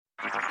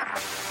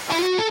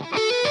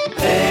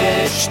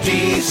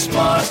HT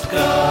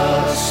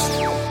Smartcast.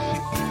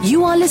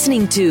 You are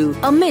listening to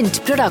a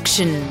Mint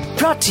production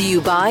brought to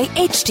you by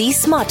HT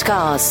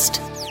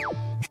Smartcast.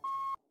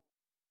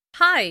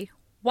 Hi,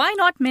 Why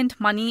Not Mint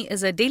Money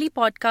is a daily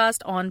podcast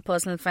on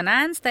personal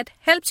finance that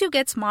helps you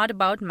get smart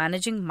about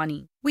managing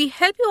money. We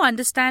help you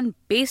understand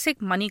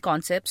basic money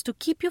concepts to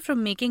keep you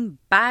from making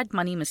bad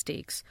money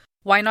mistakes.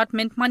 Why Not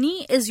Mint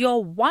Money is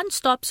your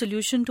one-stop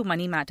solution to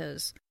money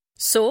matters.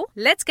 So,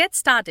 let's get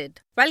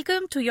started.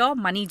 Welcome to your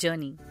money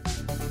journey.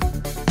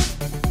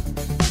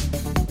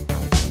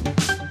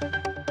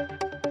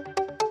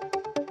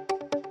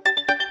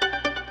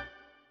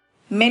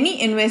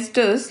 Many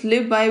investors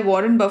live by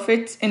Warren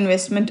Buffett's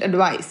investment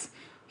advice.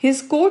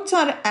 His quotes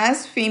are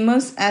as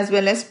famous as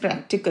well as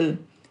practical.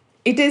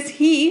 It is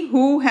he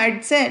who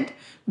had said,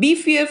 "Be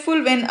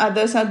fearful when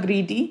others are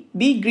greedy,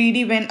 be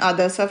greedy when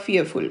others are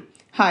fearful."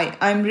 Hi,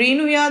 I'm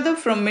Renu Yadav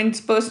from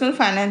Mint's personal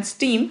finance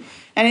team,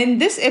 and in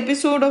this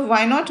episode of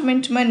Why Not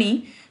Mint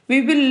Money,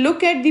 we will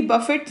look at the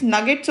Buffett's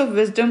nuggets of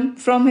wisdom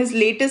from his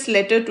latest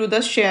letter to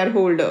the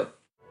shareholder.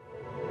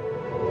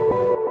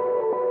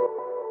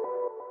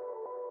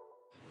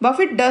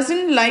 Buffett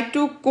doesn't like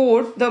to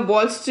quote the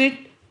Wall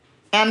Street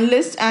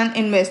analysts and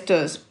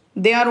investors.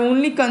 They are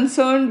only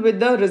concerned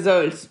with the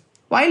results.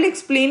 While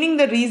explaining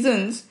the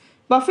reasons,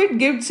 Buffett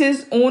gives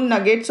his own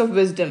nuggets of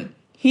wisdom.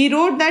 He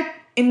wrote that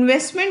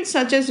investments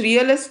such as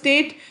real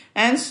estate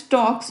and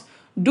stocks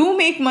do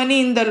make money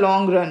in the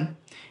long run.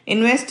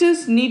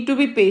 Investors need to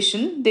be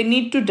patient, they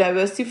need to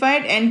diversify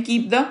and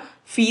keep the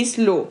fees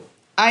low.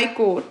 I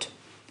quote,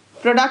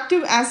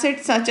 "Productive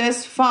assets such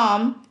as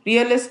farm,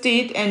 real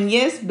estate, and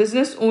yes,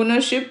 business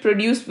ownership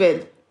produce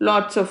wealth,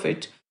 lots of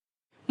it.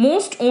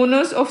 Most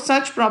owners of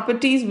such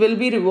properties will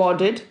be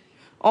rewarded.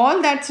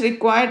 All that's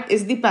required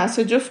is the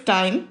passage of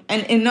time,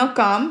 an inner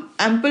calm,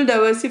 ample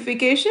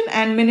diversification,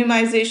 and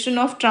minimization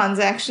of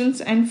transactions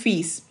and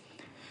fees."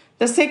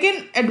 The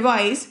second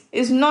advice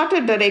is not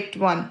a direct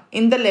one.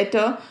 In the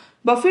letter,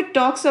 Buffett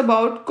talks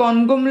about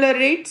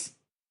conglomerates.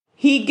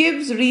 He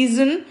gives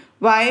reason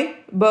why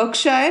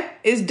Berkshire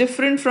is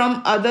different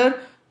from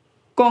other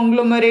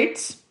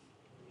conglomerates.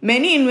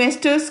 Many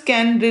investors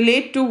can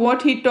relate to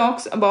what he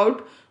talks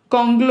about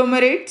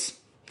conglomerates.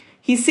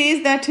 He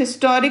says that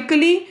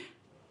historically,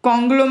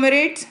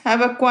 conglomerates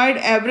have acquired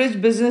average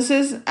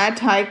businesses at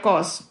high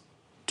cost.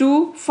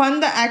 To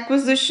fund the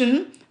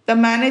acquisition, the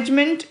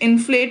management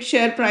inflates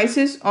share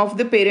prices of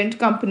the parent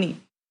company.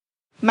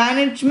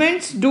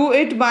 Managements do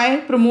it by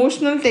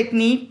promotional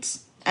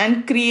techniques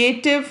and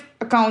creative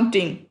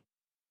accounting.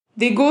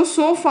 They go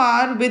so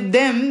far with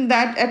them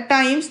that at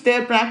times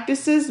their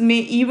practices may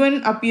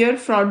even appear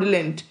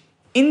fraudulent.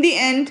 In the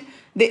end,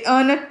 they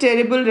earn a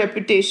terrible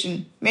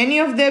reputation. Many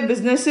of their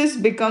businesses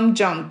become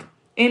junk.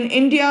 In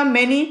India,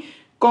 many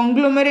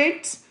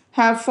conglomerates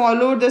have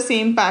followed the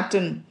same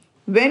pattern.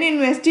 When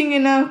investing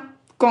in a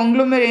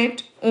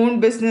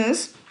conglomerate-owned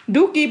business,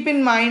 do keep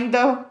in mind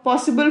the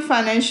possible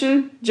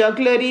financial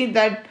jugglery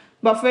that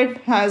Buffett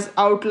has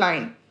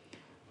outlined.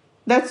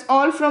 That's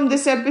all from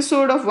this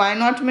episode of Why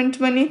Not Mint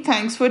Money.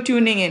 Thanks for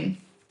tuning in.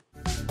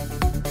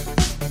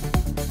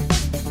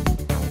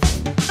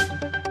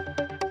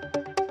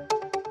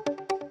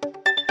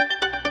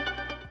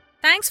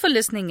 Thanks for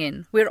listening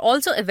in. We're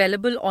also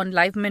available on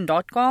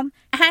livemint.com.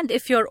 And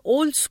if you're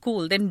old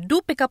school, then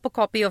do pick up a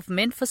copy of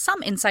Mint for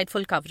some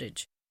insightful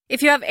coverage.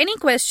 If you have any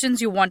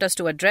questions you want us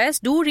to address,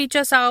 do reach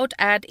us out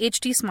at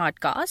HT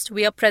Smartcast.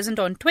 We are present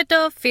on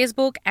Twitter,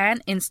 Facebook,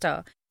 and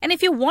Insta. And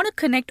if you want to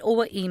connect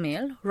over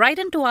email, write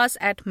in to us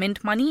at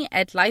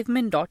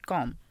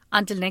mintmoney@livemint.com.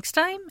 Until next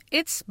time,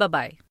 it's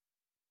bye-bye.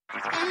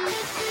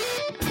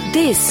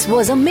 This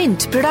was a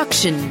Mint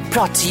production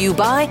brought to you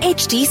by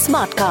HT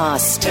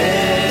Smartcast.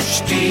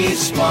 HT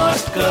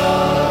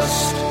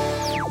Smartcast.